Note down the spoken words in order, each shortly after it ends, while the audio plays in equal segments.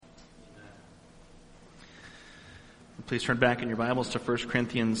Please turn back in your Bibles to 1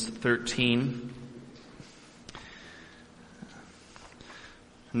 Corinthians 13.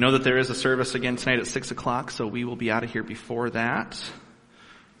 Know that there is a service again tonight at 6 o'clock, so we will be out of here before that.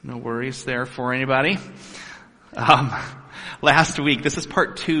 No worries there for anybody. Last week, this is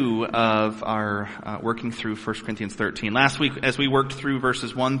part 2 of our working through 1 Corinthians 13. Last week, as we worked through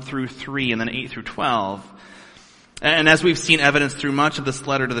verses 1 through 3 and then 8 through 12, and as we've seen evidence through much of this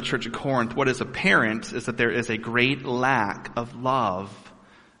letter to the church of Corinth, what is apparent is that there is a great lack of love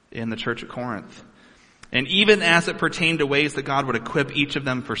in the church of Corinth. And even as it pertained to ways that God would equip each of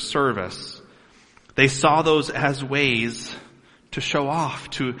them for service, they saw those as ways to show off,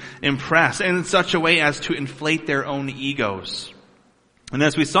 to impress, and in such a way as to inflate their own egos. And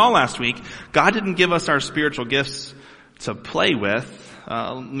as we saw last week, God didn't give us our spiritual gifts to play with,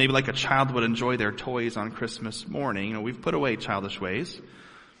 maybe like a child would enjoy their toys on Christmas morning. You know, we've put away childish ways.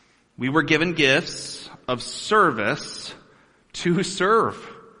 We were given gifts of service to serve.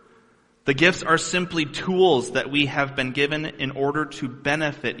 The gifts are simply tools that we have been given in order to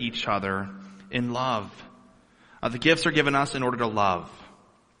benefit each other in love. The gifts are given us in order to love.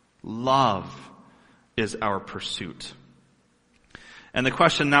 Love is our pursuit. And the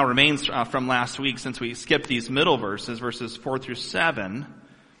question now remains from last week, since we skipped these middle verses, verses 4 through 7,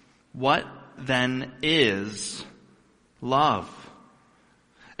 what then is love?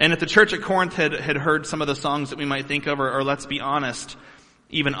 And if the church at Corinth had heard some of the songs that we might think of, or let's be honest,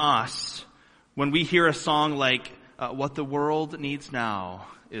 even us, when we hear a song like, what the world needs now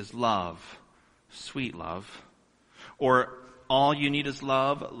is love, sweet love, or all you need is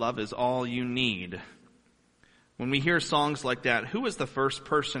love, love is all you need. When we hear songs like that, who is the first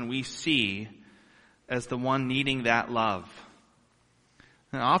person we see as the one needing that love?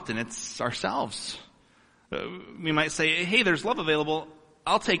 And often it's ourselves. We might say, hey, there's love available.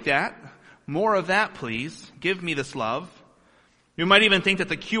 I'll take that. More of that, please. Give me this love. We might even think that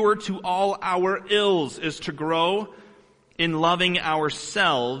the cure to all our ills is to grow in loving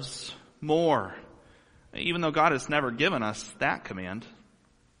ourselves more, even though God has never given us that command.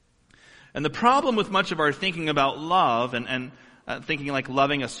 And the problem with much of our thinking about love and thinking like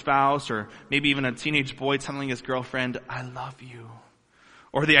loving a spouse, or maybe even a teenage boy telling his girlfriend, I love you,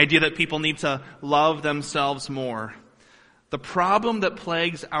 or the idea that people need to love themselves more. The problem that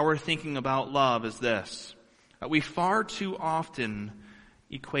plagues our thinking about love is this: that we far too often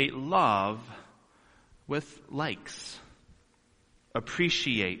equate love with likes,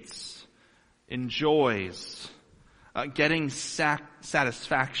 appreciates, enjoys, getting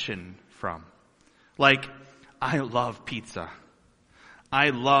satisfaction from. Like, I love pizza. I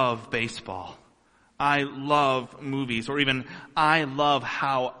love baseball. I love movies. Or even, I love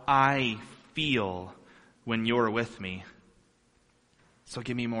how I feel when you're with me. So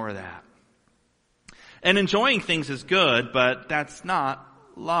give me more of that. And enjoying things is good, but that's not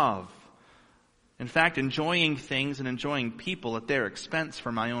love. In fact, enjoying things and enjoying people at their expense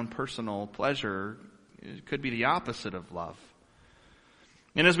for my own personal pleasure could be the opposite of love.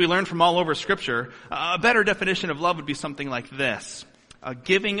 And as we learn from all over Scripture, a better definition of love would be something like this: a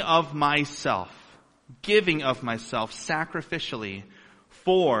giving of myself sacrificially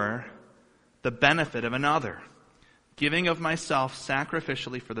for the benefit of another. Giving of myself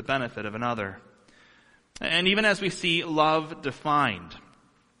sacrificially for the benefit of another. And even as we see love defined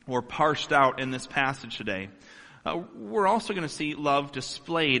or parsed out in this passage today, we're also going to see love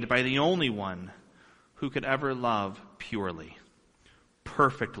displayed by the only one who could ever love purely,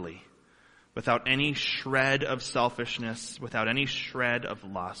 perfectly, without any shred of selfishness, without any shred of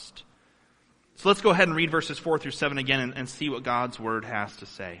lust. So let's go ahead and read verses 4 through 7 again and see what God's Word has to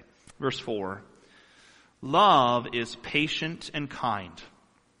say. Verse 4, love is patient and kind.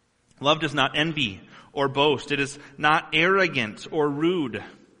 Love does not envy or boast. It is not arrogant or rude.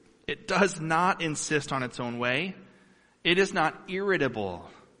 It does not insist on its own way. It is not irritable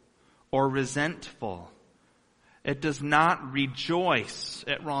or resentful. It does not rejoice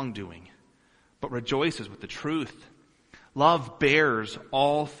at wrongdoing, but rejoices with the truth. Love bears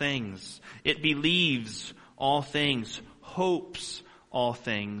all things. It believes all things, hopes all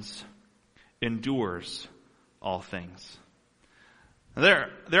things, endures all things.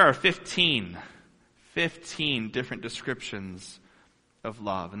 There are 15 different descriptions of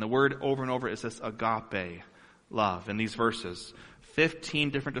love. And the word over and over is this agape love in these verses.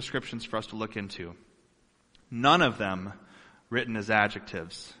 15 different descriptions for us to look into. None of them written as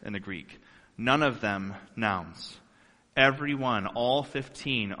adjectives in the Greek. None of them nouns. Every one, all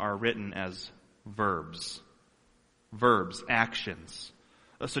 15, are written as verbs. Verbs, actions.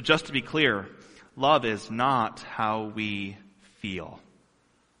 So just to be clear, love is not how we feel.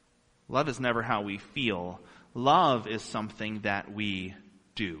 Love is never how we feel. Love is something that we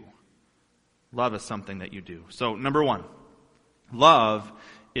do. Love is something that you do. So, number one, love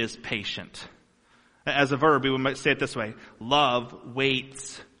is patient. As a verb, we might say it this way: love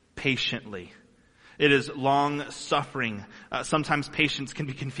waits patiently. It is long-suffering. Sometimes patience can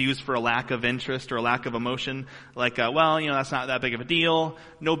be confused for a lack of interest or a lack of emotion. Like, that's not that big of a deal.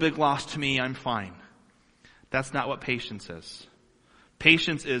 No big loss to me. I'm fine. That's not what patience is.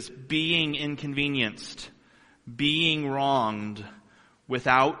 Patience is being inconvenienced, being wronged,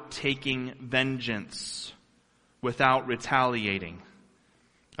 without taking vengeance, without retaliating.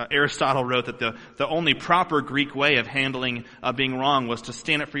 Aristotle wrote that the only proper Greek way of handling being wrong was to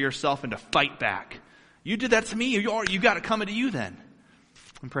stand up for yourself and to fight back. You did that to me, you got it coming to you then.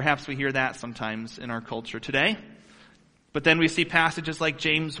 And perhaps we hear that sometimes in our culture today. But then we see passages like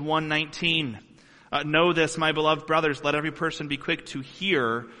James 1:19. Know this, my beloved brothers, let every person be quick to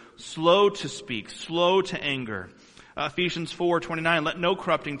hear, slow to speak, slow to anger. Ephesians 4:29, let no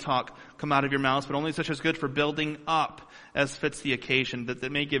corrupting talk come out of your mouths, but only such as good for building up as fits the occasion,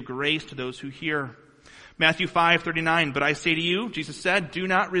 that may give grace to those who hear. Matthew 5:39, but I say to you, Jesus said, do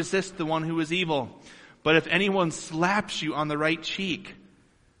not resist the one who is evil. But if anyone slaps you on the right cheek,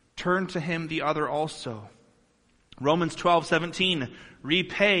 turn to him the other also. Romans 12:17,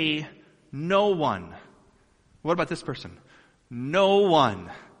 repay no one. What about this person? No one.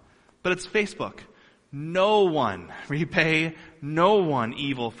 But it's Facebook. No one. Repay no one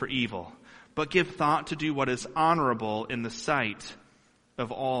evil for evil, but give thought to do what is honorable in the sight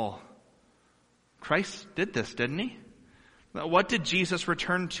of all. Christ did this, didn't he? What did Jesus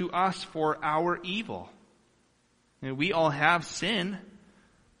return to us for our evil? We all have sin.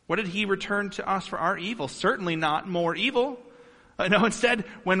 What did he return to us for our evil? Certainly not more evil. No, instead,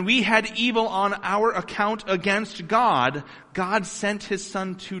 when we had evil on our account against God, God sent his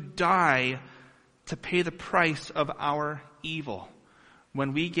Son to die to pay the price of our evil.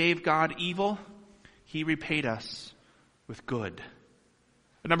 When we gave God evil, he repaid us with good.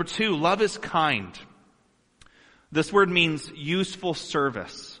 Number two, love is kind. This word means useful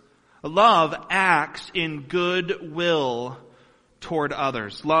service. Love acts in good will toward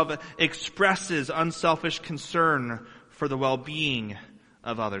others. Love expresses unselfish concern for the well-being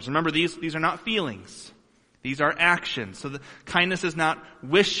of others. Remember, these are not feelings. These are actions. So the kindness is not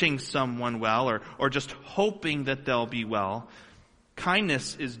wishing someone well or just hoping that they'll be well.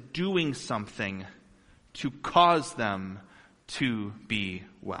 Kindness is doing something to cause them to be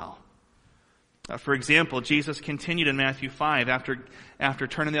well. For example, Jesus continued in Matthew 5, after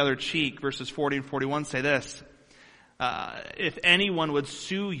turning the other cheek, verses 40 and 41 say this, if anyone would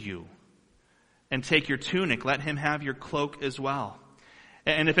sue you and take your tunic, let him have your cloak as well.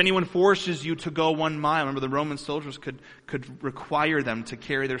 And if anyone forces you to go 1 mile, remember the Roman soldiers could require them to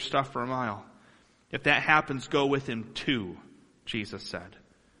carry their stuff for a mile. If that happens, go with him 2, Jesus said.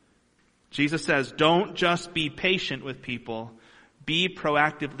 Jesus says, don't just be patient with people, be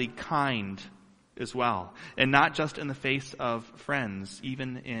proactively kind as well. And not just in the face of friends,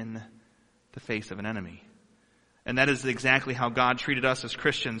 even in the face of an enemy. And that is exactly how God treated us as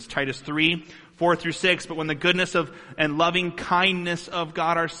Christians. Titus 3:4-6, but when the goodness of and loving kindness of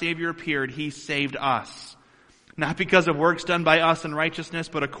God our Savior appeared, he saved us. Not because of works done by us in righteousness,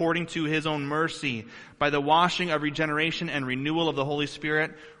 but according to his own mercy, by the washing of regeneration and renewal of the Holy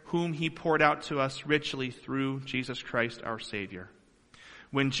Spirit, whom he poured out to us richly through Jesus Christ our Savior.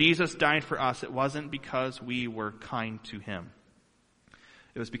 When Jesus died for us, it wasn't because we were kind to him.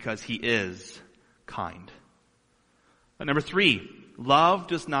 It was because he is kind. Number 3, love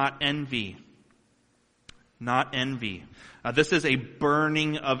does not envy. Not envy. This is a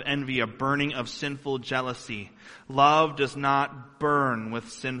burning of envy, a burning of sinful jealousy. Love does not burn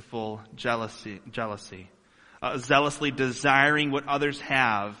with sinful jealousy. Zealously desiring what others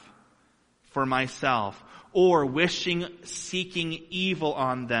have for myself, or seeking evil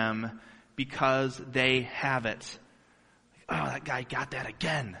on them because they have it. Oh, that guy got that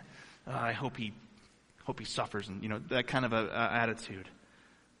again. I hope he suffers, and that kind of a attitude.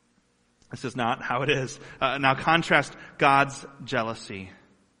 This is not how it is. Now contrast God's jealousy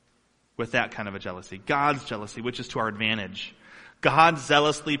with that kind of a jealousy. God's jealousy, which is to our advantage. God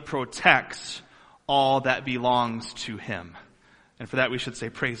zealously protects all that belongs to him. And for that we should say,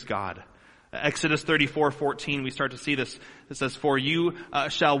 praise God. Exodus 34:14, we start to see this. It says, for you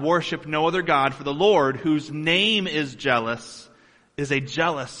shall worship no other God, for the Lord, whose name is jealous, is a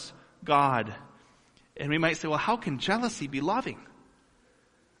jealous God. And we might say, well, how can jealousy be loving?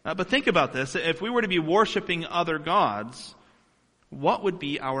 But think about this. If we were to be worshiping other gods, what would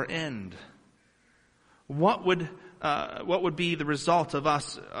be our end? What would what would be the result of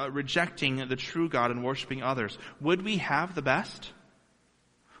us rejecting the true God and worshiping others? Would we have the best?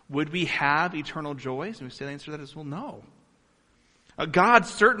 Would we have eternal joys? And we say the answer to that is, well, no. God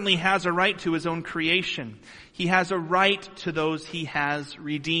certainly has a right to his own creation. He has a right to those he has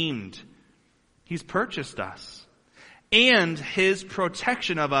redeemed. He's purchased us. And his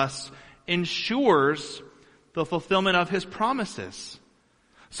protection of us ensures the fulfillment of his promises.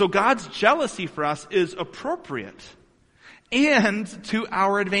 So God's jealousy for us is appropriate and to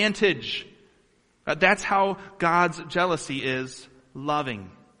our advantage. That's how God's jealousy is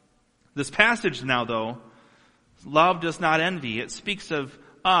loving. This passage now, though, love does not envy. It speaks of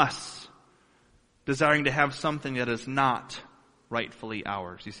us desiring to have something that is not rightfully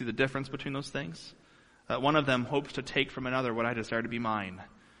ours. You see the difference between those things? One of them hopes to take from another what I desire to be mine.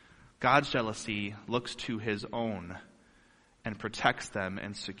 God's jealousy looks to his own and protects them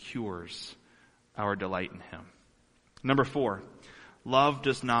and secures our delight in him. Number 4, love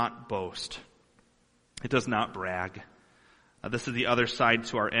does not boast. It does not brag. This is the other side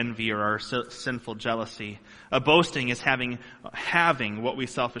to our envy or our sinful jealousy. Boasting is having what we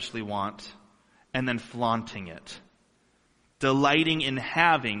selfishly want and then flaunting it. Delighting in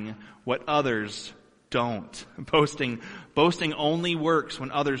having what others don't. Boasting only works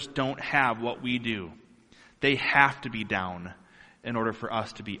when others don't have what we do. They have to be down in order for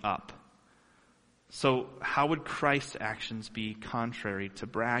us to be up. So how would Christ's actions be contrary to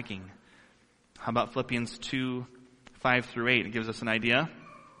bragging? How about Philippians 2:5-8? It gives us an idea.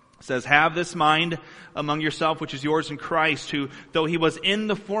 It says, have this mind among yourself, which is yours in Christ, who, though he was in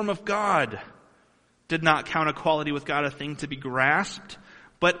the form of God, did not count equality with God a thing to be grasped,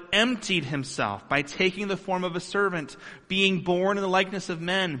 but emptied himself by taking the form of a servant, being born in the likeness of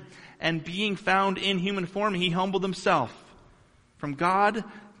men, and being found in human form, he humbled himself. From God,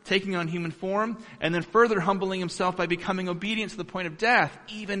 taking on human form, and then further humbling himself by becoming obedient to the point of death,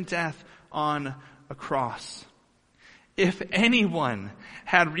 even death on a cross. If anyone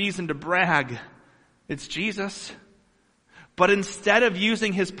had reason to brag, it's Jesus. But instead of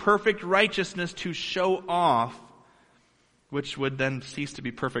using his perfect righteousness to show off, which would then cease to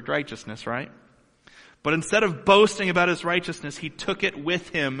be perfect righteousness, right? But instead of boasting about his righteousness, he took it with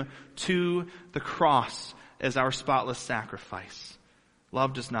him to the cross as our spotless sacrifice.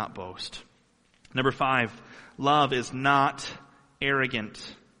 Love does not boast. Number 5, love is not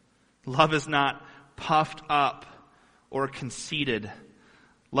arrogant. Love is not puffed up or conceited.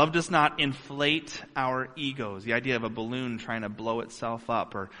 Love does not inflate our egos. The idea of a balloon trying to blow itself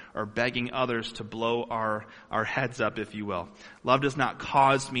up or begging others to blow our heads up, if you will. Love does not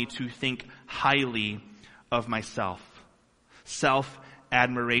cause me to think highly of myself.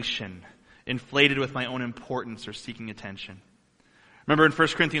 Self-admiration, inflated with my own importance or seeking attention. Remember in 1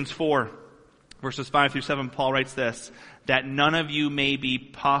 Corinthians 4, verses 5-7, Paul writes this, that none of you may be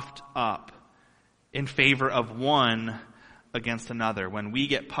puffed up in favor of one against another. When we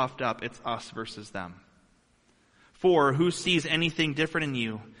get puffed up, it's us versus them. 4, who sees anything different in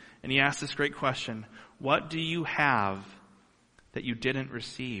you? And he asks this great question, what do you have that you didn't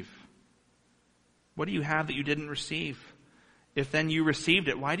receive? What do you have that you didn't receive? If then you received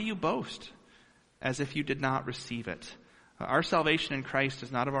it, why do you boast as if you did not receive it? Our salvation in Christ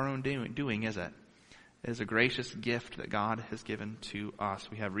is not of our own doing, is it? It is a gracious gift that God has given to us.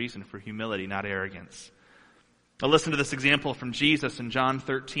 We have reason for humility, not arrogance. Now listen to this example from Jesus in John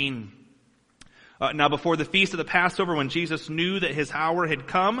 13. Now before the feast of the Passover, when Jesus knew that his hour had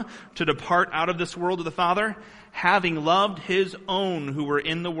come to depart out of this world to the Father, having loved his own who were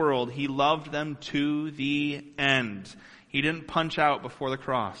in the world, he loved them to the end. He didn't punch out before the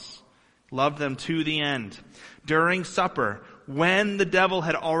cross. Loved them to the end. During supper, when the devil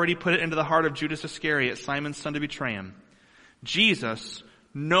had already put it into the heart of Judas Iscariot, Simon's son, to betray him, Jesus,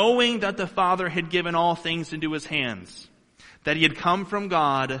 knowing that the Father had given all things into his hands, that he had come from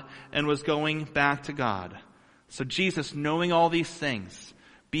God and was going back to God. So Jesus, knowing all these things,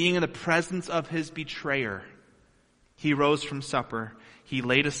 being in the presence of his betrayer, he rose from supper. He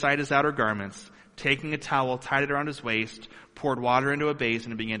laid aside his outer garments, taking a towel, tied it around his waist, poured water into a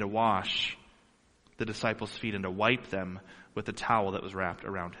basin and began to wash the disciples' feet and to wipe them with the towel that was wrapped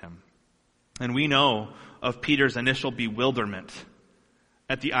around him. And we know of Peter's initial bewilderment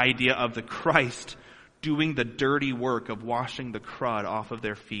at the idea of the Christ doing the dirty work of washing the crud off of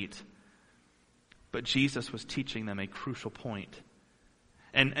their feet. But Jesus was teaching them a crucial point.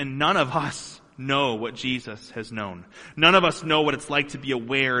 And none of us know what Jesus has known. None of us know what it's like to be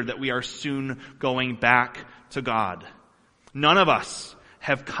aware that we are soon going back to God. None of us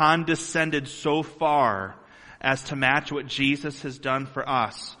have condescended so far as to match what Jesus has done for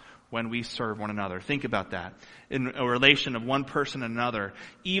us when we serve one another. Think about that. In a relation of one person and another,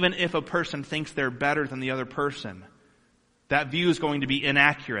 even if a person thinks they're better than the other person, that view is going to be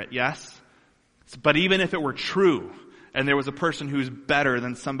inaccurate, yes? But even if it were true, and there was a person who's better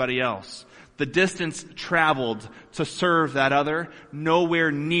than somebody else, the distance traveled to serve that other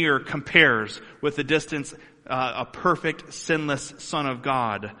nowhere near compares with the distance a perfect, sinless Son of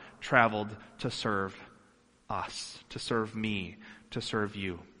God traveled to serve us, to serve me, to serve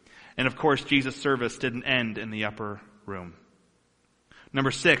you. And of course, Jesus' service didn't end in the upper room.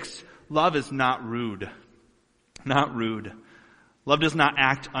 Number 6, love is not rude. Not rude. Love does not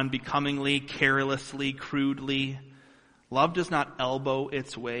act unbecomingly, carelessly, crudely. Love does not elbow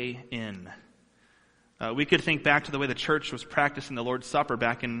its way in. We could think back to the way the church was practicing the Lord's Supper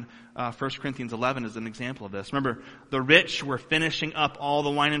back in 1 Corinthians 11 as an example of this. Remember, the rich were finishing up all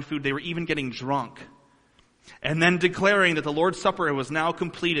the wine and food. They were even getting drunk. And then declaring that the Lord's Supper was now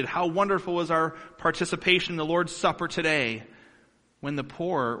completed. How wonderful was our participation in the Lord's Supper today, when the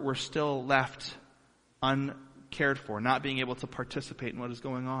poor were still left uncared for, not being able to participate in what is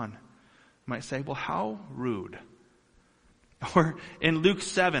going on. You might say, well, how rude. Or in Luke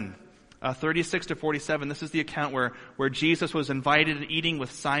 7, 36 to 47, this is the account where Jesus was invited to eating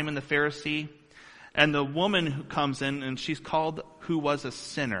with Simon the Pharisee. And the woman who comes in, and she's called who was a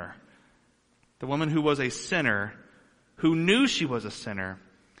sinner. The woman who was a sinner, who knew she was a sinner,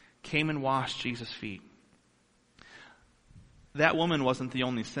 came and washed Jesus' feet. That woman wasn't the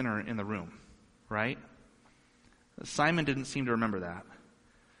only sinner in the room, right? Simon didn't seem to remember that.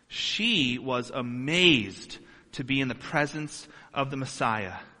 She was amazed to be in the presence of the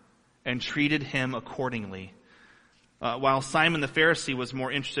Messiah and treated him accordingly. While Simon the Pharisee was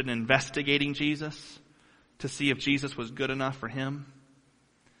more interested in investigating Jesus to see if Jesus was good enough for him,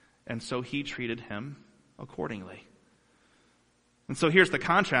 and so he treated him accordingly. And so here's the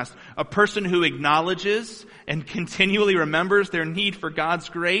contrast. A person who acknowledges and continually remembers their need for God's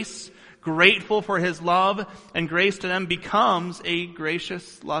grace, grateful for his love and grace to them, becomes a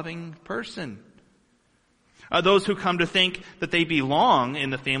gracious, loving person. Those who come to think that they belong in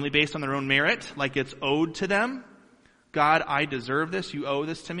the family based on their own merit, like it's owed to them, God, I deserve this, you owe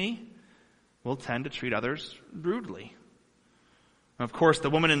this to me, will tend to treat others rudely. Of course, the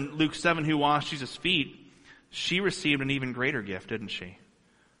woman in Luke 7 who washed Jesus' feet, she received an even greater gift, didn't she?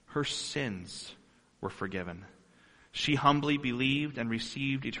 Her sins were forgiven. She humbly believed and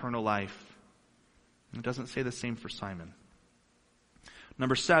received eternal life. It doesn't say the same for Simon.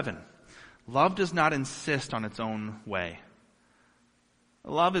 Number 7, love does not insist on its own way.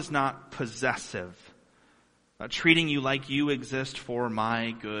 Love is not possessive, treating you like you exist for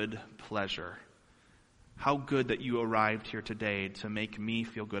my good pleasure. How good that you arrived here today to make me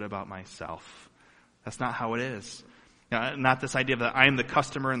feel good about myself. That's not how it is. Not this idea that I'm the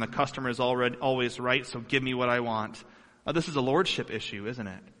customer and the customer is always right, so give me what I want. This is a lordship issue, isn't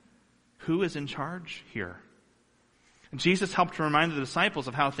it? Who is in charge here? And Jesus helped to remind the disciples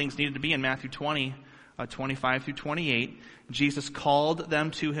of how things needed to be in Matthew 20, 25 through 28. Jesus called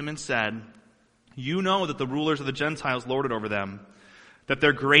them to him and said, "You know that the rulers of the Gentiles lord it over them, that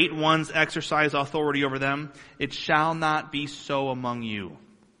their great ones exercise authority over them. It shall not be so among you.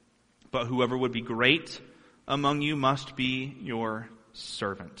 But whoever would be great among you must be your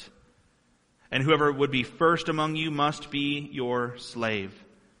servant. And whoever would be first among you must be your slave.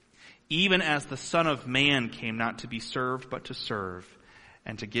 Even as the Son of Man came not to be served, but to serve,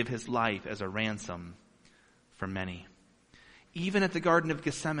 and to give his life as a ransom for many." Even at the Garden of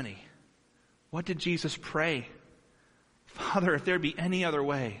Gethsemane, what did Jesus pray? Father, if there be any other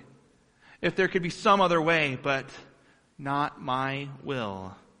way, if there could be some other way, but not my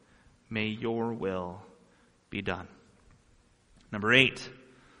will, may your will be done. Number 8,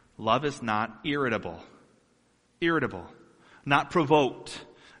 love is not irritable. Irritable. Not provoked.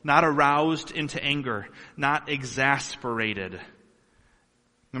 Not aroused into anger. Not exasperated.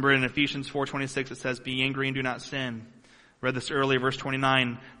 Remember in Ephesians 4:26 it says, "Be angry and do not sin." Read this earlier, verse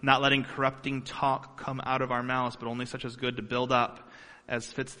 29, "Not letting corrupting talk come out of our mouths, but only such as good to build up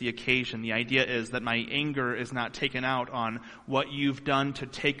as fits the occasion." The idea is that my anger is not taken out on what you've done to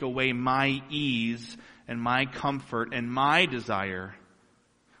take away my ease and my comfort and my desire,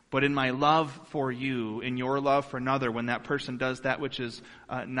 but in my love for you, in your love for another, when that person does that which is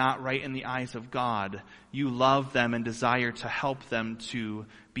not right in the eyes of God, you love them and desire to help them to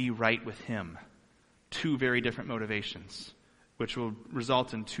be right with him. 2 very different motivations, which will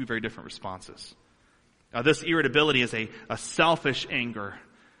result in 2 very different responses. This irritability is a selfish anger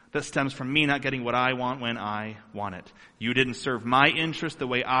that stems from me not getting what I want when I want it. You didn't serve my interest the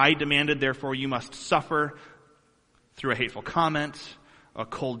way I demanded, therefore you must suffer through a hateful comment, a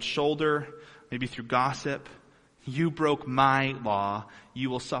cold shoulder, maybe through gossip. You broke my law. You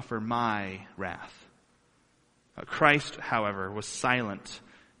will suffer my wrath. Christ, however, was silent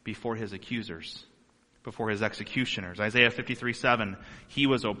before his accusers, before his executioners. Isaiah 53:7, he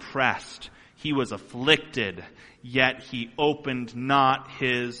was oppressed, he was afflicted, yet he opened not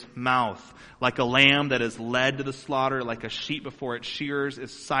his mouth. Like a lamb that is led to the slaughter, like a sheep before its shearers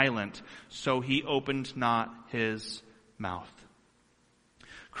is silent, so he opened not his mouth.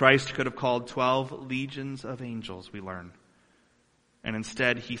 Christ could have called 12 legions of angels, we learn. And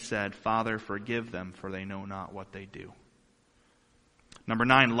instead he said, Father, forgive them, for they know not what they do. Number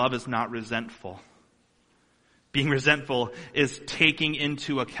 9, love is not resentful. Being resentful is taking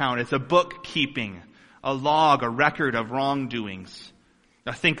into account. It's a bookkeeping, a log, a record of wrongdoings.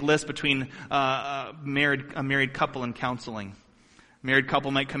 Think list between a married couple in counseling. A married couple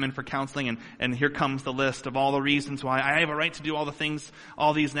might come in for counseling, and here comes the list of all the reasons why I have a right to do all the things,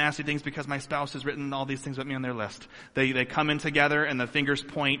 all these nasty things, because my spouse has written all these things with me on their list. They come in together and the fingers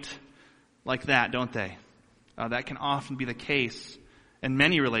point like that, don't they? That can often be the case in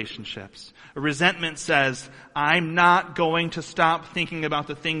many relationships. Resentment says, I'm not going to stop thinking about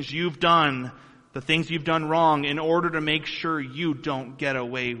the things you've done, the things you've done wrong, in order to make sure you don't get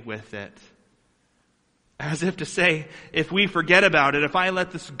away with it. As if to say, if we forget about it, if I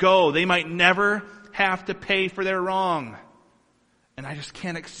let this go, they might never have to pay for their wrong. And I just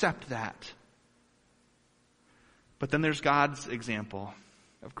can't accept that. But then there's God's example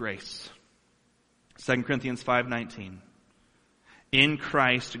of grace. 2 Corinthians 5:19. In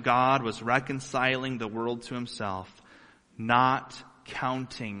Christ, God was reconciling the world to himself, not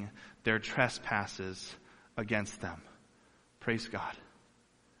counting their trespasses against them. Praise God.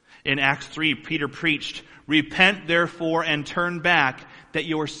 In Acts 3, Peter preached, repent therefore and turn back, that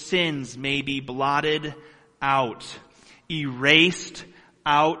your sins may be blotted out, erased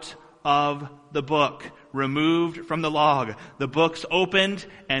out of the book, removed from the log. The book's opened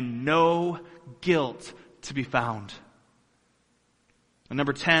and no guilt to be found. And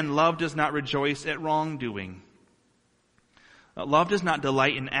number 10, love does not rejoice at wrongdoing. Love does not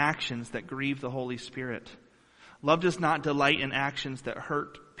delight in actions that grieve the Holy Spirit. Love does not delight in actions that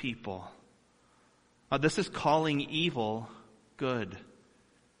hurt people. This is calling evil good.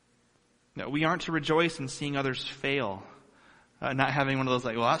 We aren't to rejoice in seeing others fail. Not having one of those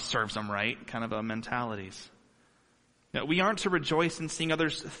like, well, that serves them right kind of mentalities. We aren't to rejoice in seeing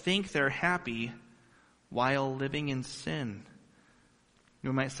others think they're happy while living in sin.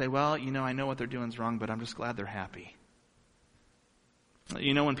 You might say, well, I know what they're doing is wrong, but I'm just glad they're happy.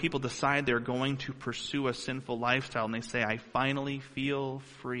 When people decide they're going to pursue a sinful lifestyle and they say, I finally feel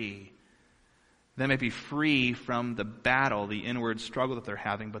free. They may be free from the battle, the inward struggle that they're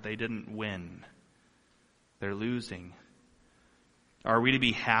having, but they didn't win. They're losing. Are we to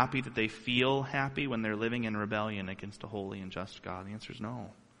be happy that they feel happy when they're living in rebellion against a holy and just God? The answer is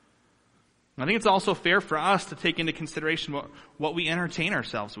no. I think it's also fair for us to take into consideration what we entertain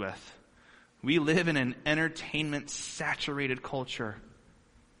ourselves with. We live in an entertainment-saturated culture.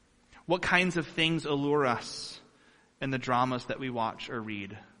 What kinds of things allure us in the dramas that we watch or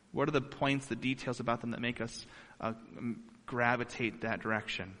read? What are the points, the details about them that make us gravitate that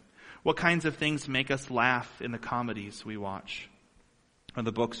direction? What kinds of things make us laugh in the comedies we watch or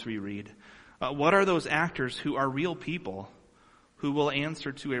the books we read? What are those actors who are real people who will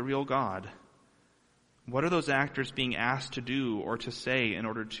answer to a real God? What are those actors being asked to do or to say in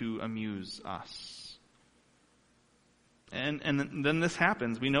order to amuse us? And then this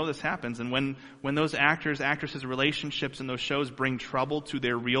happens. We know this happens. And when those actors, actresses' relationships in those shows bring trouble to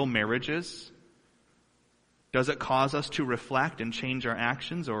their real marriages, does it cause us to reflect and change our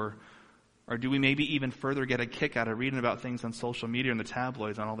actions? Or do we maybe even further get a kick out of reading about things on social media and the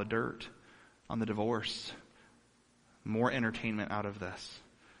tabloids, on all the dirt, on the divorce? More entertainment out of this.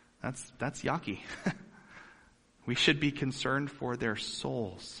 That's yucky. We should be concerned for their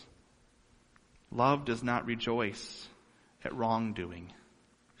souls. Love does not rejoice at wrongdoing.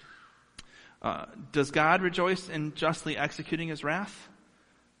 Does God rejoice in justly executing his wrath?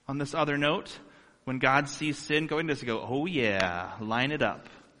 On this other note, when God sees sin going, does he go, oh yeah, line it up?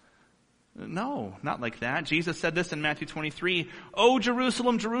 No, not like that. Jesus said this in Matthew 23, "O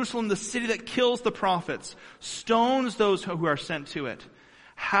Jerusalem, Jerusalem, the city that kills the prophets, stones those who are sent to it.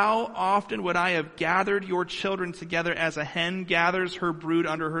 How often would I have gathered your children together as a hen gathers her brood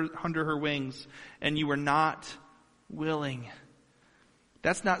under her wings, and you were not willing."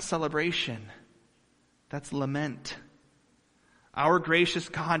 That's not celebration. That's lament. Our gracious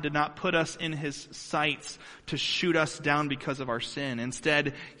God did not put us in his sights to shoot us down because of our sin.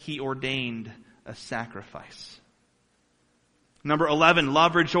 Instead, he ordained a sacrifice. Number 11,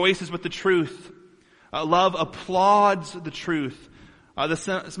 love rejoices with the truth. Love applauds the truth.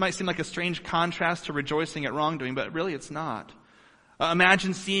 This might seem like a strange contrast to rejoicing at wrongdoing, but really it's not.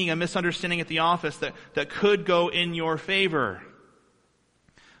 Imagine seeing a misunderstanding at the office that could go in your favor.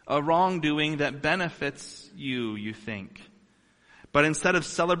 A wrongdoing that benefits you, you think. But instead of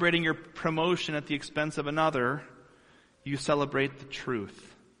celebrating your promotion at the expense of another, you celebrate the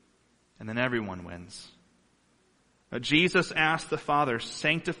truth. And then everyone wins. Jesus asked the Father,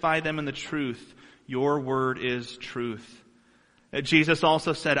 sanctify them in the truth. Your word is truth. Jesus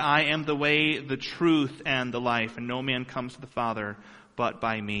also said, I am the way, the truth, and the life, and no man comes to the Father but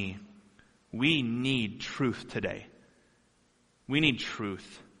by me. We need truth today. We need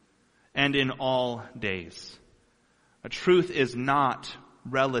truth. And in all days. Truth is not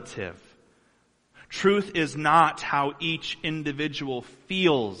relative. Truth is not how each individual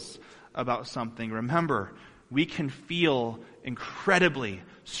feels about something. Remember, we can feel incredibly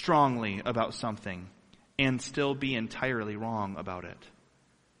strongly about something and still be entirely wrong about it.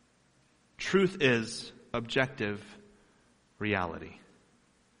 Truth is objective reality.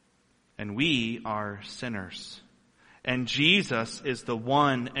 And we are sinners. And Jesus is the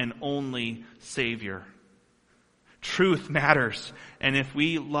one and only Savior. Truth matters. And if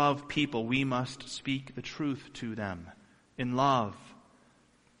we love people, we must speak the truth to them in love.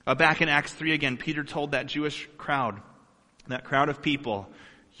 Back in Acts 3 again, Peter told that Jewish crowd, that crowd of people,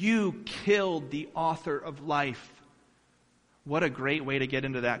 you killed the author of life. What a great way to get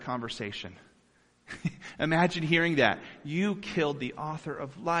into that conversation. Imagine hearing that. You killed the author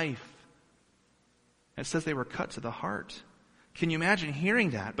of life. It says they were cut to the heart. Can you imagine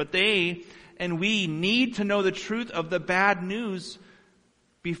hearing that? But they and we need to know the truth of the bad news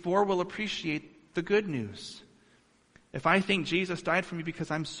before we'll appreciate the good news. If I think Jesus died for me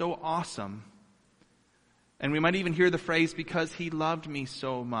because I'm so awesome, and we might even hear the phrase, because he loved me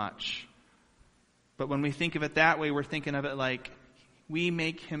so much. But when we think of it that way, we're thinking of it like, we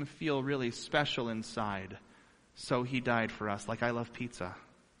make him feel really special inside, so he died for us, like I love pizza.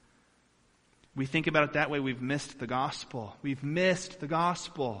 We think about it that way, we've missed the gospel. We've missed the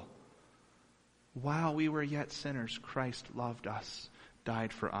gospel. While we were yet sinners, Christ loved us,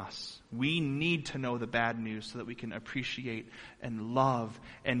 died for us. We need to know the bad news so that we can appreciate and love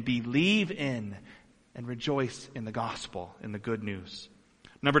and believe in and rejoice in the gospel, in the good news.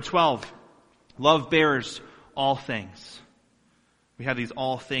 Number 12, love bears all things. We have these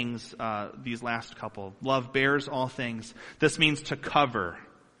all things, these last couple. Love bears all things. This means to cover,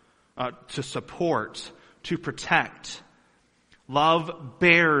 to support, to protect. Love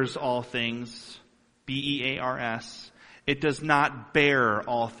bears all things, B-E-A-R-S. It does not bear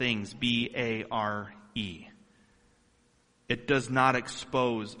all things, B-A-R-E. It does not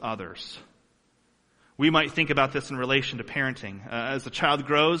expose others. We might think about this in relation to parenting. As a child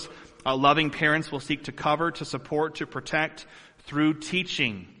grows, loving parents will seek to cover, to support, to protect through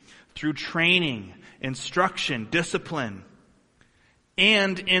teaching, through training, instruction, discipline,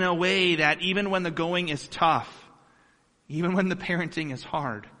 and in a way that even when the going is tough, even when the parenting is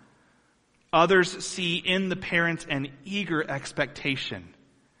hard, others see in the parent an eager expectation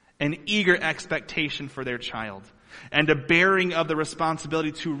for their child, and a bearing of the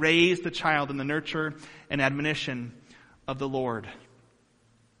responsibility to raise the child in the nurture and admonition of the Lord.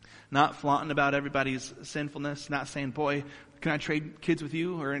 Not flaunting about everybody's sinfulness, not saying, boy, can I trade kids with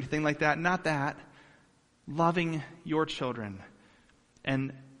you or anything like that. Not that. Loving your children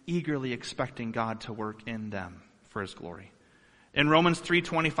and eagerly expecting God to work in them for his glory. In Romans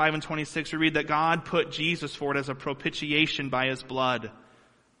 3:25 and 26, we read that God put Jesus forward as a propitiation by his blood,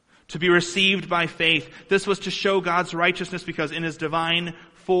 to be received by faith. This was to show God's righteousness because in his divine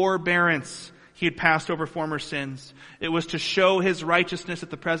forbearance, he had passed over former sins. It was to show his righteousness at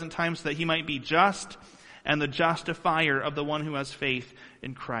the present time so that he might be just and the justifier of the one who has faith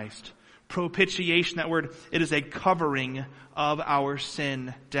in Christ. Propitiation, that word, it is a covering of our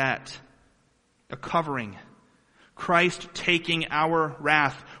sin debt. A covering. Christ taking our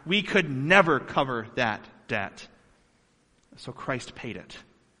wrath. We could never cover that debt. So Christ paid it.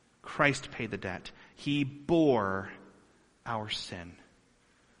 Christ paid the debt. He bore our sin.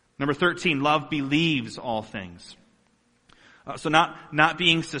 Number 13, love believes all things. So not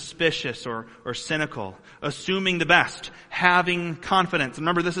being suspicious or cynical, assuming the best, having confidence.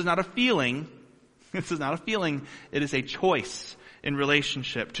 Remember, this is not a feeling. This is not a feeling. It is a choice in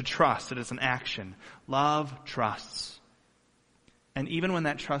relationship to trust. It is an action. Love trusts. And even when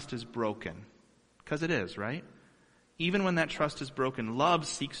that trust is broken, because it is, right? Even when that trust is broken, love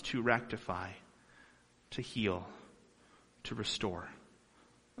seeks to rectify, to heal, to restore.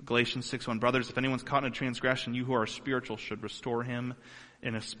 Galatians 6:1, brothers, if anyone's caught in a transgression, you who are spiritual should restore him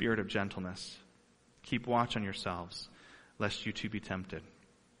in a spirit of gentleness. Keep watch on yourselves, lest you too be tempted.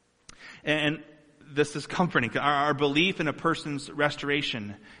 And this is comforting. Our belief in a person's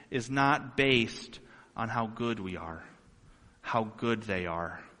restoration is not based on how good we are, how good they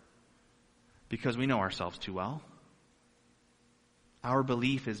are, because we know ourselves too well. Our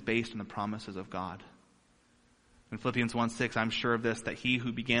belief is based on the promises of God. In Philippians 1:6, I'm sure of this, that he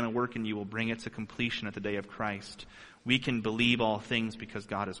who began a work in you will bring it to completion at the day of Christ. We can believe all things because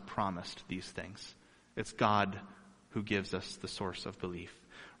God has promised these things. It's God who gives us the source of belief.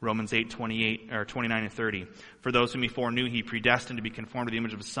 Romans 8:29 and 30. For those whom he foreknew, he predestined to be conformed to the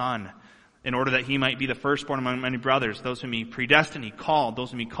image of his Son, in order that he might be the firstborn among many brothers. Those whom he predestined, he called.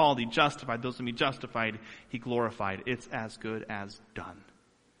 Those whom he called, he justified. Those whom he justified, he glorified. It's as good as done.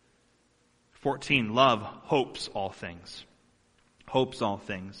 14, love hopes all things. Hopes all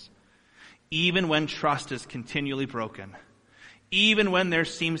things. Even when trust is continually broken, even when there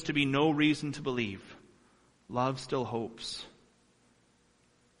seems to be no reason to believe, love still hopes.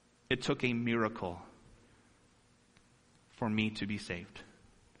 It took a miracle for me to be saved.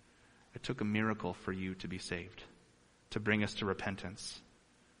 It took a miracle for you to be saved, to bring us to repentance.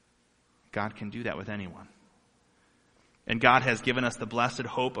 God can do that with anyone. And God has given us the blessed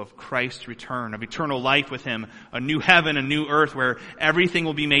hope of Christ's return, of eternal life with him, a new heaven, a new earth where everything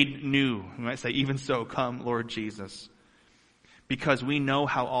will be made new. We might say, even so, come, Lord Jesus. Because we know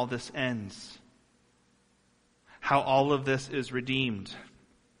how all this ends, how all of this is redeemed.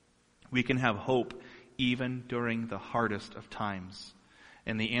 We can have hope even during the hardest of times.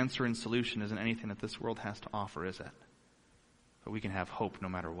 And the answer and solution isn't anything that this world has to offer, is it? But we can have hope no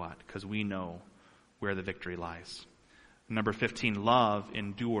matter what, because we know where the victory lies. Number 15, love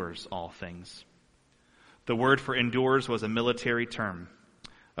endures all things. The word for endures was a military term,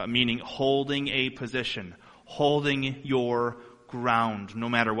 meaning holding a position, holding your ground, no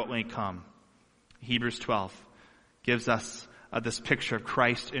matter what may come. Hebrews 12 gives us this picture of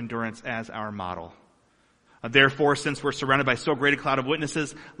Christ's endurance as our model. Therefore, since we're surrounded by so great a cloud of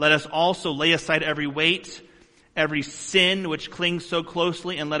witnesses, let us also lay aside every weight, every sin which clings so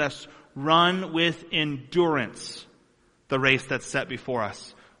closely, and let us run with endurance the race that's set before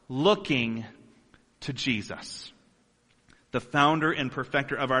us, looking to Jesus, the founder and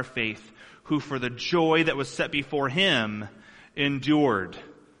perfecter of our faith, who for the joy that was set before him endured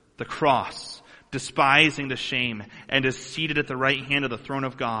the cross, despising the shame, and is seated at the right hand of the throne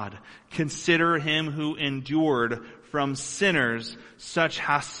of God. Consider him who endured from sinners such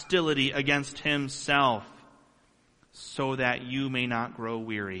hostility against himself, so that you may not grow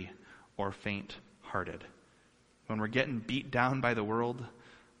weary or faint-hearted. When we're getting beat down by the world,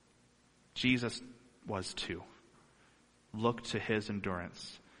 Jesus was too. Look to his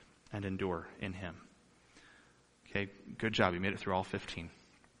endurance and endure in him. Okay, good job. You made it through all 15.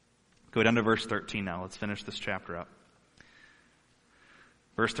 Go down to verse 13 now. Let's finish this chapter up.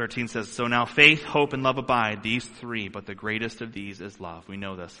 Verse 13 says, so now faith, hope, and love abide, these three, but the greatest of these is love. We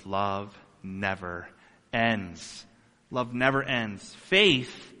know this. Love never ends. Love never ends.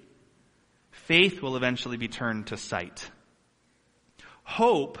 Faith will eventually be turned to sight.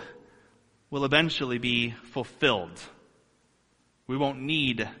 Hope will eventually be fulfilled. We won't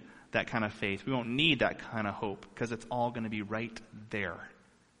need that kind of faith. We won't need that kind of hope because it's all going to be right there.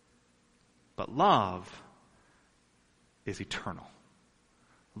 But love is eternal.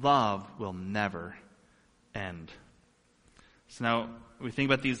 Love will never end. So now we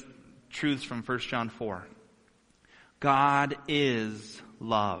think about these truths from 1 John 4. God is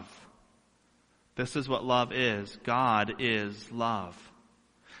love. This is what love is. God is love.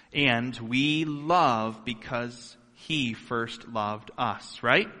 And we love because he first loved us,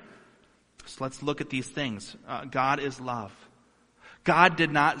 right? So let's look at these things. God is love. God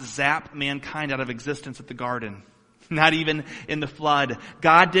did not zap mankind out of existence at the garden. Not even in the flood.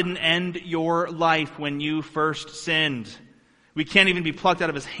 God didn't end your life when you first sinned. We can't even be plucked out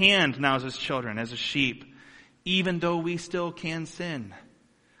of his hand now as his children, as his sheep, even though we still can sin.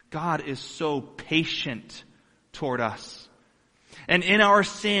 God is so patient toward us. And in our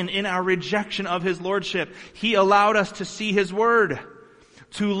sin, in our rejection of his lordship, he allowed us to see his word,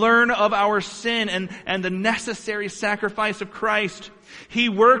 to learn of our sin and the necessary sacrifice of Christ. He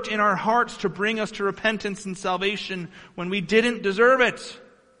worked in our hearts to bring us to repentance and salvation when we didn't deserve it,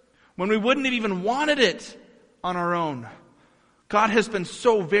 when we wouldn't have even wanted it on our own. God has been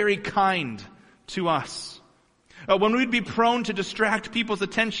so very kind to us. When we'd be prone to distract people's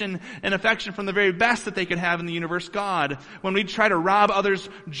attention and affection from the very best that they could have in the universe, God. When we'd try to rob others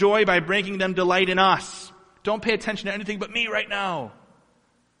joy by bringing them delight in us. Don't pay attention to anything but me right now.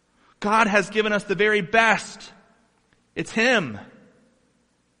 God has given us the very best. It's Him.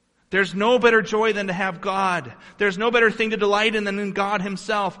 There's no better joy than to have God. There's no better thing to delight in than in God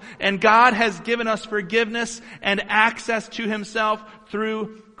Himself. And God has given us forgiveness and access to Himself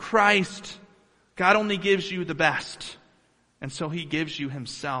through Christ. God only gives you the best. And so He gives you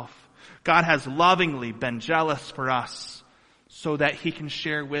Himself. God has lovingly been jealous for us so that He can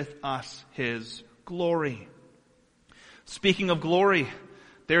share with us His glory. Speaking of glory,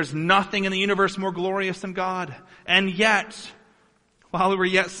 there's nothing in the universe more glorious than God. And yet, while we were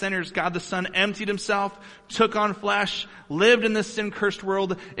yet sinners, God the Son emptied Himself, took on flesh, lived in this sin-cursed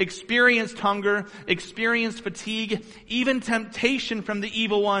world, experienced hunger, experienced fatigue, even temptation from the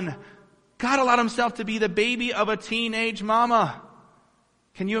evil one. God allowed Himself to be the baby of a teenage mama.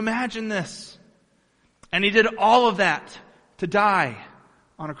 Can you imagine this? And He did all of that to die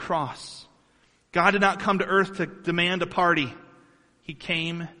on a cross. God did not come to earth to demand a party. He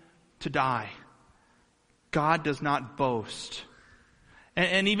came to die. God does not boast.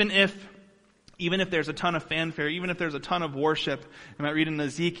 And even if there's a ton of fanfare, even if there's a ton of worship, I might read in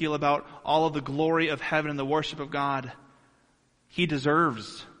Ezekiel about all of the glory of heaven and the worship of God, He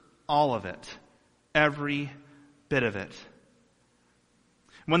deserves all of it. Every bit of it.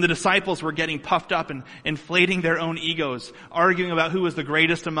 When the disciples were getting puffed up and inflating their own egos, arguing about who was the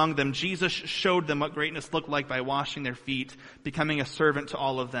greatest among them, Jesus showed them what greatness looked like by washing their feet, becoming a servant to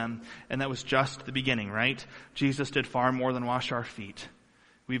all of them. And that was just the beginning, right? Jesus did far more than wash our feet.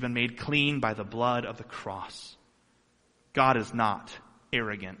 We've been made clean by the blood of the cross. God is not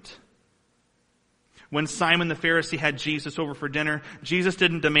arrogant. When Simon the Pharisee had Jesus over for dinner, Jesus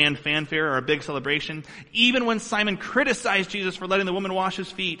didn't demand fanfare or a big celebration. Even when Simon criticized Jesus for letting the woman wash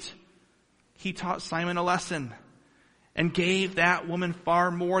his feet, He taught Simon a lesson and gave that woman far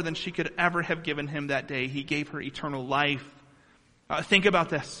more than she could ever have given him that day. He gave her eternal life. Think about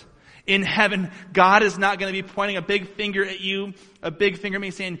this. In heaven, God is not going to be pointing a big finger at you, a big finger at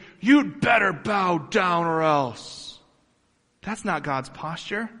me saying, "You'd better bow down or else." That's not God's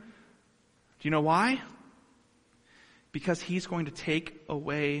posture. Do you know why? Because He's going to take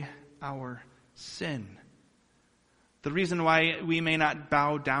away our sin. The reason why we may not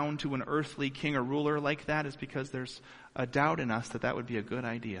bow down to an earthly king or ruler like that is because there's a doubt in us that would be a good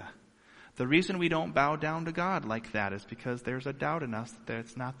idea. The reason we don't bow down to God like that is because there's a doubt in us that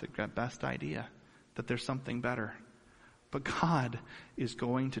it's not the best idea, that there's something better. But God is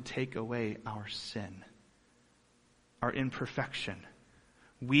going to take away our sin, our imperfection.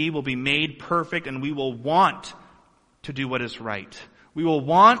 We will be made perfect and we will want to do what is right. We will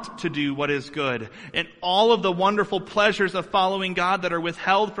want to do what is good. And all of the wonderful pleasures of following God that are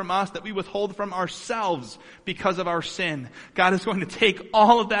withheld from us, that we withhold from ourselves because of our sin, God is going to take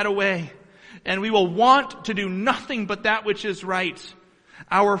all of that away. And we will want to do nothing but that which is right.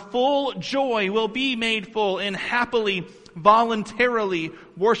 Our full joy will be made full in happily, voluntarily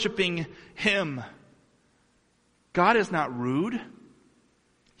worshiping Him. God is not rude.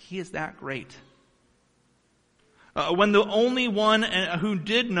 He is that great. When the only one who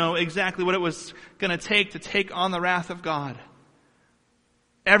did know exactly what it was going to take on the wrath of God,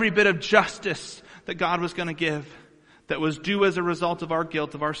 every bit of justice that God was going to give, that was due as a result of our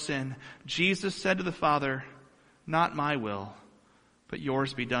guilt, of our sin, Jesus said to the Father, "Not my will, but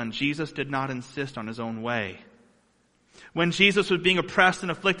yours be done." Jesus did not insist on His own way. When Jesus was being oppressed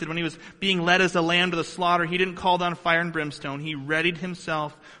and afflicted, when He was being led as a lamb to the slaughter, He didn't call down fire and brimstone. He readied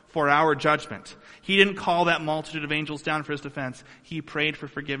Himself for our judgment. He didn't call that multitude of angels down for His defense. He prayed for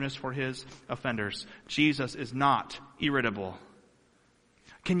forgiveness for His offenders. Jesus is not irritable.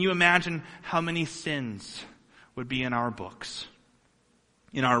 Can you imagine how many sins would be in our books,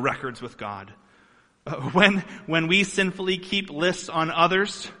 in our records with God? When we sinfully keep lists on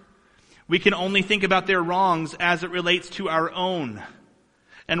others, we can only think about their wrongs as it relates to our own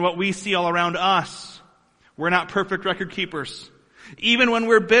and what we see all around us. We're not perfect record keepers. Even when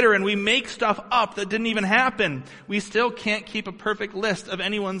we're bitter and we make stuff up that didn't even happen, we still can't keep a perfect list of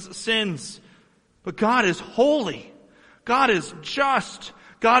anyone's sins. But God is holy. God is just.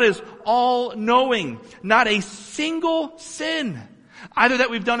 God is all-knowing. Not a single sin, either that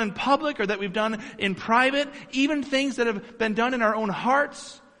we've done in public or that we've done in private, even things that have been done in our own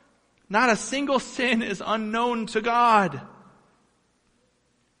hearts, not a single sin is unknown to God.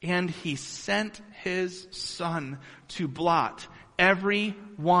 And He sent His Son to blot every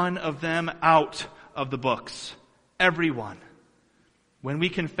one of them out of the books. Every one. When we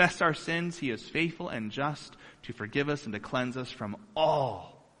confess our sins, He is faithful and just to forgive us and to cleanse us from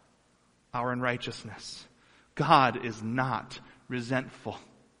all our unrighteousness. God is not resentful.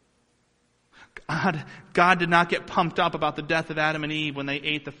 God did not get pumped up about the death of Adam and Eve when they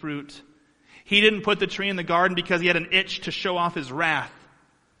ate the fruit. He didn't put the tree in the garden because he had an itch to show off his wrath.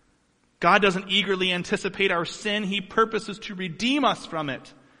 God doesn't eagerly anticipate our sin. He purposes to redeem us from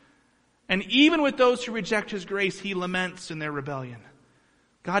it. And even with those who reject his grace, he laments in their rebellion.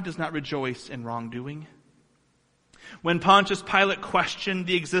 God does not rejoice in wrongdoing. When Pontius Pilate questioned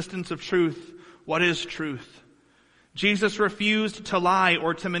the existence of truth, what is truth? Jesus refused to lie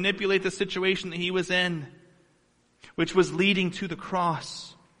or to manipulate the situation that he was in, which was leading to the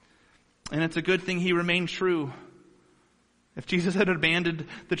cross. And it's a good thing he remained true. If Jesus had abandoned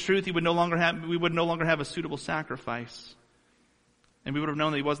the truth, we would no longer have a suitable sacrifice. And we would have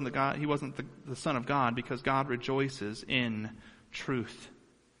known that he wasn't the Son of God, because God rejoices in truth.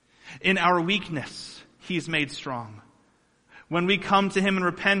 In our weakness, he's made strong. When we come to him in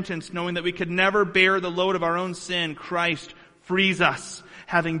repentance, knowing that we could never bear the load of our own sin, Christ frees us.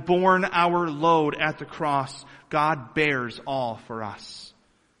 Having borne our load at the cross, God bears all for us.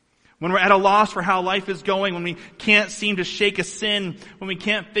 When we're at a loss for how life is going, when we can't seem to shake a sin, when we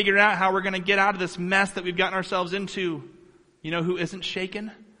can't figure out how we're going to get out of this mess that we've gotten ourselves into, you know who isn't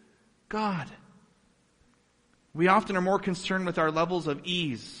shaken? God. We often are more concerned with our levels of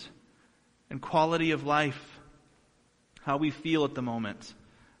ease and quality of life, how we feel at the moment,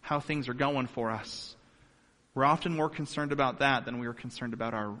 how things are going for us. We're often more concerned about that than we are concerned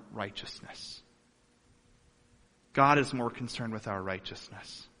about our righteousness. God is more concerned with our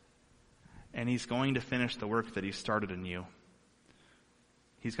righteousness. And he's going to finish the work that he started in you.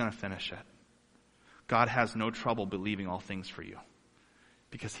 He's going to finish it. God has no trouble believing all things for you,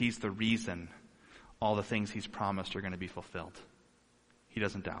 because he's the reason all the things he's promised are going to be fulfilled. He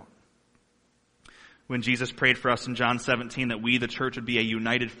doesn't doubt. When Jesus prayed for us in John 17 that we, the church, would be a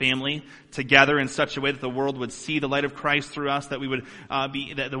united family together in such a way that the world would see the light of Christ through us, that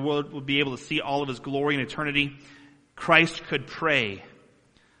that the world would be able to see all of his glory in eternity, Christ could pray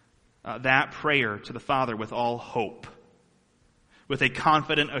that prayer to the Father with all hope, with a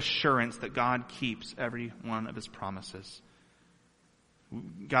confident assurance that God keeps every one of his promises.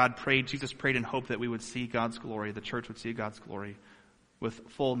 Jesus prayed in hope that we would see God's glory, the church would see God's glory, with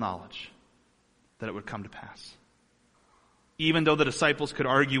full knowledge that it would come to pass. Even though the disciples could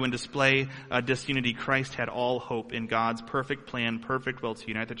argue and display disunity, Christ had all hope in God's perfect plan, perfect will to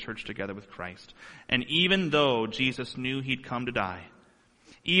unite the church together with Christ. And even though Jesus knew he'd come to die,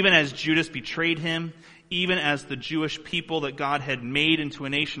 even as Judas betrayed him, even as the Jewish people that God had made into a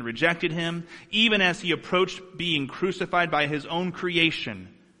nation rejected him, even as he approached being crucified by his own creation,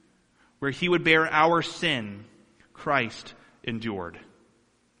 where he would bear our sin, Christ endured.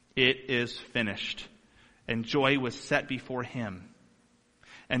 It is finished. And joy was set before him.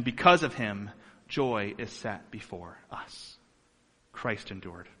 And because of him, joy is set before us. Christ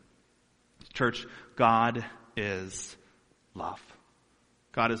endured. Church, God is love.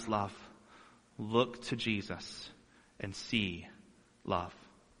 God is love. Look to Jesus and see love.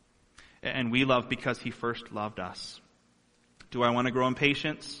 And we love because he first loved us. Do I want to grow in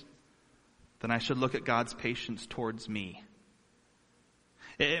patience? Then I should look at God's patience towards me.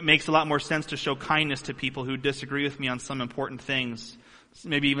 It makes a lot more sense to show kindness to people who disagree with me on some important things,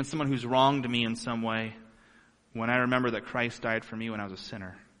 maybe even someone who's wronged me in some way, when I remember that Christ died for me when I was a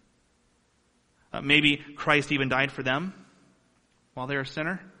sinner. Maybe Christ even died for them while they're a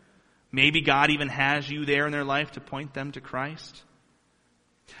sinner. Maybe God even has you there in their life to point them to Christ.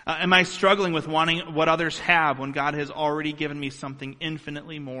 Am I struggling with wanting what others have when God has already given me something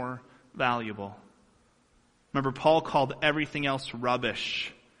infinitely more valuable? Remember, Paul called everything else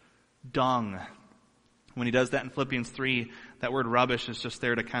rubbish, dung. When he does that in Philippians 3, that word rubbish is just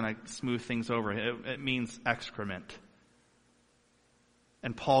there to kind of smooth things over. It means excrement.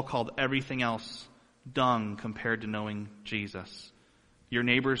 And Paul called everything else dung compared to knowing Jesus. Your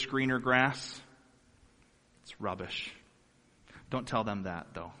neighbor's greener grass, it's rubbish. Don't tell them that,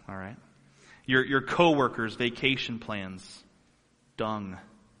 though, all right? Your coworkers' vacation plans, dung.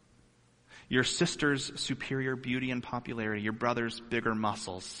 Your sister's superior beauty and popularity, your brother's bigger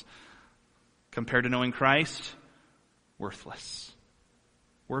muscles, compared to knowing Christ, worthless.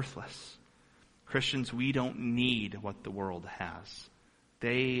 Worthless. Christians, we don't need what the world has.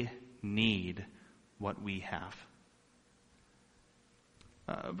 They need what we have.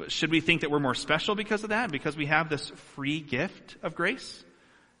 But should we think that we're more special because of that? Because we have this free gift of grace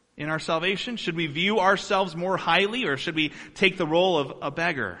in our salvation? Should we view ourselves more highly, or should we take the role of a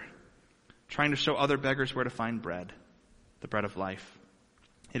beggar, trying to show other beggars where to find bread, the bread of life?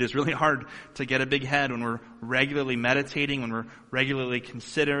 It is really hard to get a big head when we're regularly meditating, when we're regularly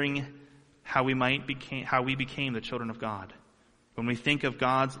considering how we became the children of God. When we think of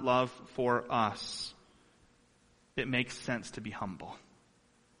God's love for us, it makes sense to be humble.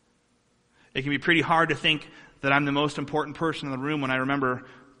 It can be pretty hard to think that I'm the most important person in the room when I remember,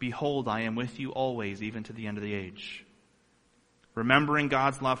 behold, I am with you always, even to the end of the age. Remembering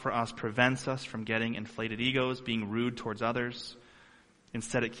God's love for us prevents us from getting inflated egos, being rude towards others.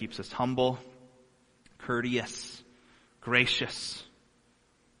 Instead, it keeps us humble, courteous, gracious.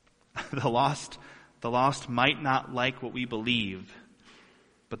 The lost might not like what we believe,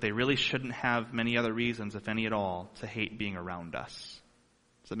 but they really shouldn't have many other reasons, if any at all, to hate being around us.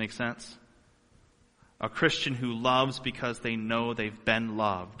 Does that make sense? A Christian who loves because they know they've been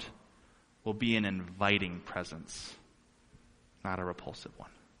loved will be an inviting presence, not a repulsive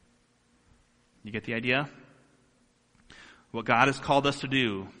one. You get the idea? What God has called us to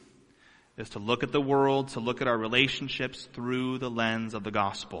do is to look at the world, to look at our relationships through the lens of the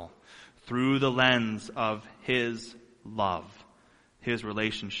gospel, through the lens of His love, His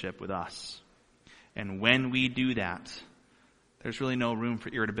relationship with us. And when we do that, there's really no room for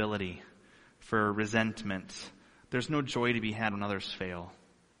irritability, for resentment. There's no joy to be had when others fail.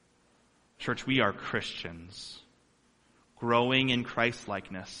 Church, we are Christians, growing in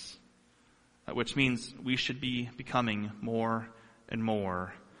Christ-likeness, which means we should be becoming more and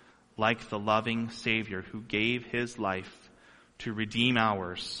more like the loving Savior who gave His life to redeem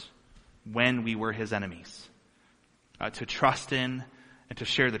ours when we were His enemies. To trust in and to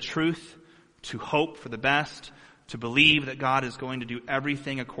share the truth, to hope for the best, to believe that God is going to do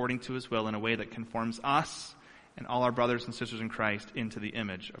everything according to His will in a way that conforms us and all our brothers and sisters in Christ into the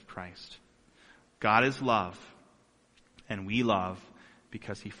image of Christ. God is love, and we love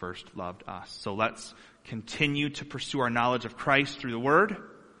because He first loved us. So let's continue to pursue our knowledge of Christ through the Word.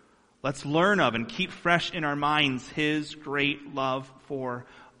 Let's learn of and keep fresh in our minds His great love for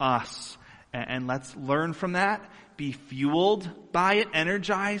us. And let's learn from that, be fueled by it,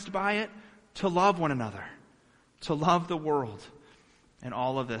 energized by it, to love one another, to love the world, and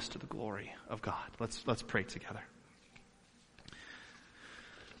all of this to the glory of God. Let's pray together.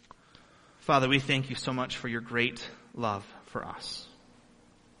 Father, we thank You so much for Your great love for us.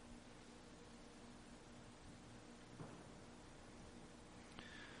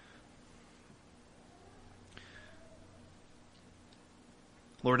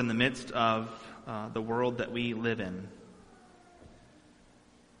 Lord, in the midst of the world that we live in,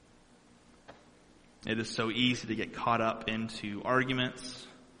 it is so easy to get caught up into arguments,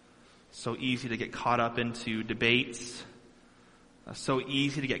 so easy to get caught up into debates, so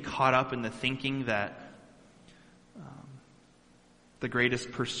easy to get caught up in the thinking that the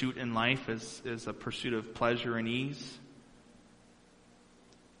greatest pursuit in life is a pursuit of pleasure and ease.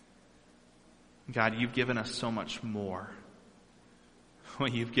 God, You've given us so much more.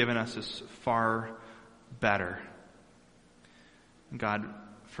 What You've given us is far better. God,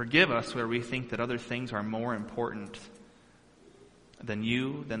 forgive us where we think that other things are more important than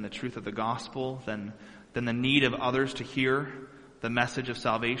You, than the truth of the gospel, than the need of others to hear the message of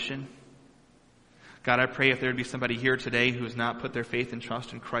salvation. God, I pray if there would be somebody here today who has not put their faith and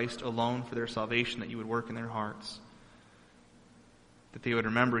trust in Christ alone for their salvation, that You would work in their hearts. That they would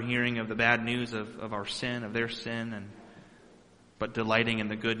remember hearing of the bad news of our sin, of their sin, but delighting in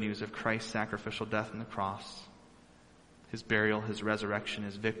the good news of Christ's sacrificial death on the cross, His burial, His resurrection,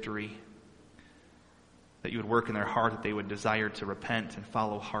 His victory. That You would work in their heart, that they would desire to repent and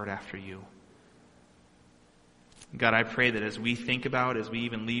follow hard after You. God, I pray that as we think about, as we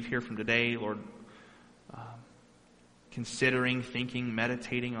even leave here from today, Lord, considering, thinking,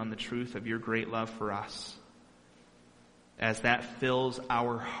 meditating on the truth of Your great love for us, as that fills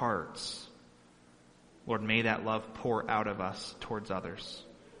our hearts, Lord, may that love pour out of us towards others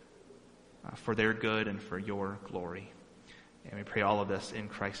for their good and for Your glory. And we pray all of this in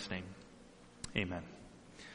Christ's name. Amen.